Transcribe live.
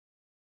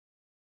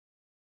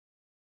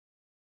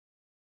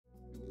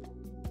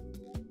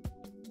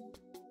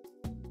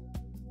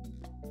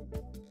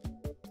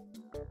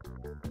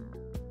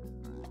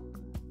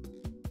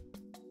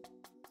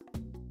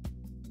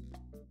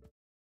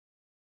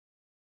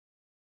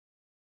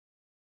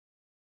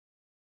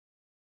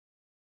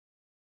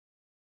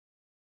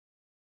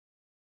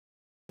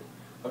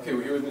Okay,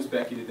 we're here with Miss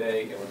Becky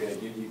today, and we're going to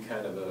give you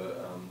kind of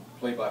a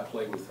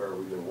play-by-play with her.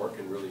 We've been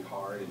working really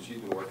hard, and she's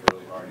been working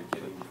really hard at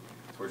getting to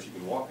where she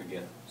can walk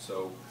again.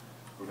 So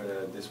we're going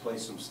to display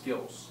some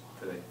skills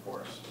today for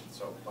us.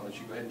 So why don't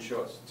you go ahead and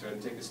show us. So go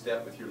ahead and take a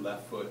step with your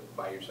left foot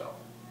by yourself.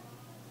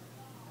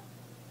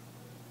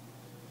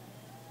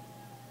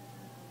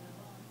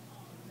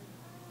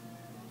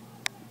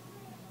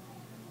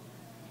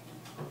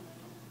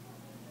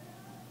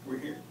 We're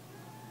here.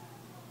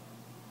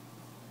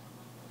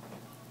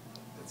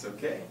 That's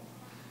okay.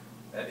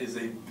 That is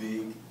a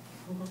big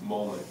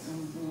moment.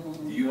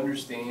 Do you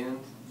understand?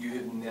 You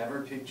have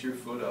never picked your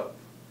foot up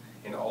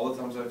in all the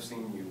times I've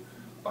seen you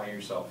by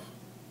yourself.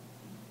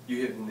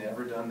 You have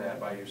never done that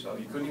by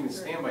yourself. You couldn't even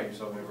stand by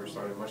yourself when you first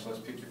started, much less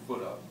pick your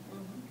foot up.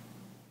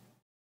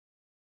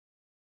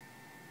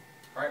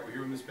 All right, we're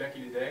here with Miss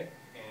Becky today,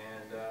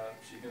 and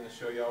she's going to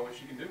show y'all what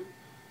she can do.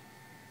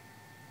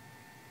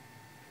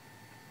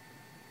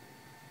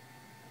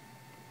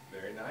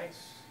 Very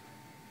nice.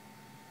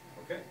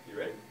 Okay, you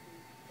ready?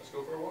 Let's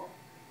go for a walk.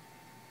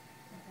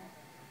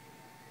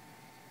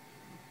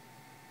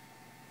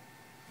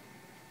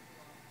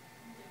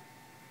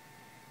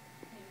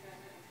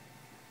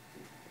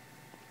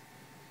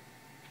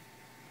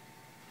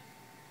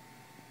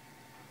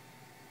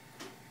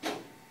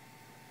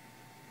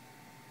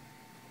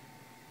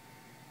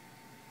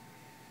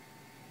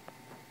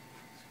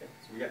 Okay,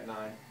 so we got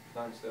nine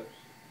steps.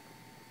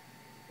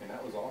 And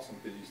that was awesome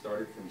because you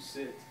started from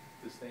sit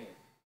to stand.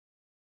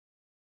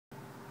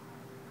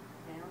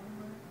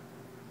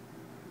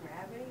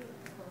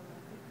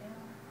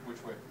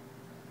 Which way?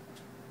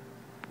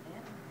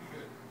 Yeah.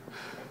 Good.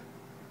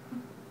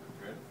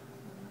 Good.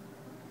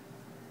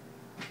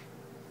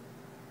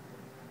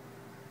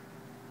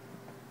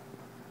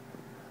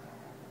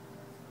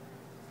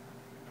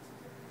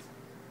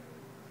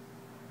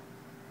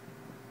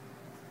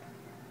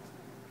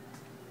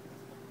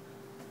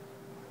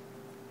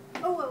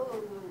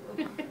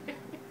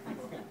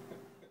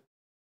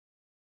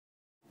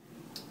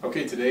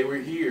 Okay, today we're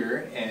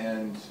here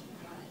and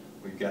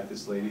we've got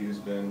this lady who's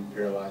been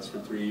paralyzed for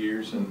 3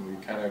 years, and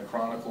we're kind of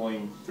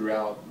chronicling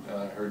throughout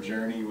her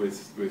journey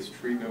with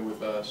treatment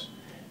with us,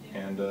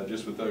 and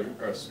just with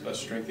us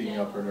strengthening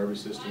up her nervous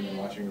system and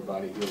watching her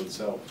body heal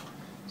itself.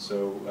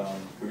 So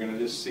we're going to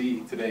just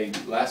see today.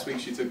 Last week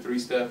she took 3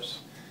 steps.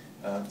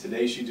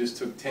 Today she just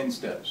took 10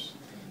 steps.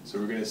 So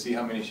we're going to see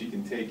how many she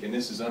can take, and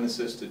this is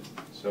unassisted.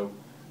 So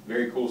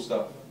very cool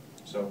stuff.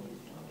 So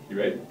you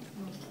ready?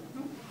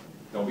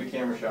 Don't be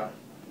camera shy.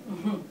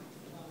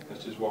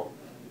 Let's just walk.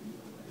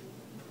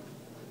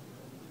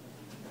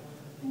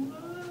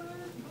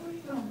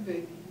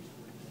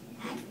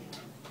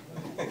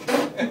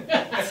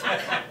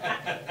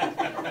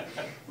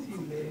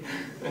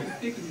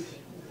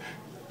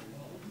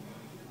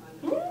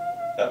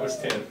 That was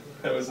 10.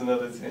 That was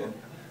another 10.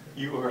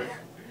 You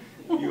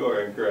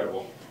are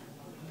incredible.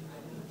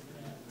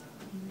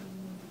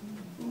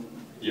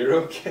 You're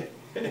okay.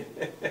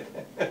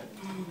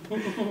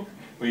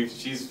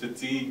 She's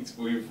fatigued.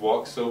 We've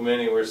walked so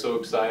many. We're so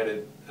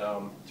excited.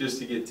 Just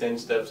to get 10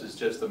 steps is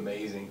just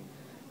amazing.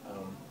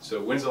 So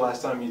when's the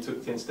last time you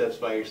took 10 steps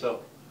by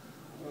yourself?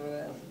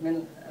 Well, it's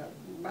been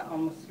about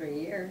almost 3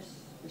 years,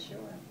 for sure.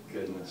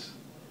 Goodness.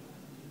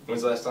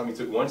 When's the last time you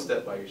took 1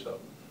 step by yourself?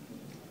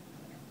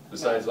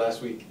 Besides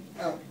last week?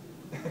 Oh,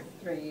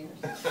 3 years.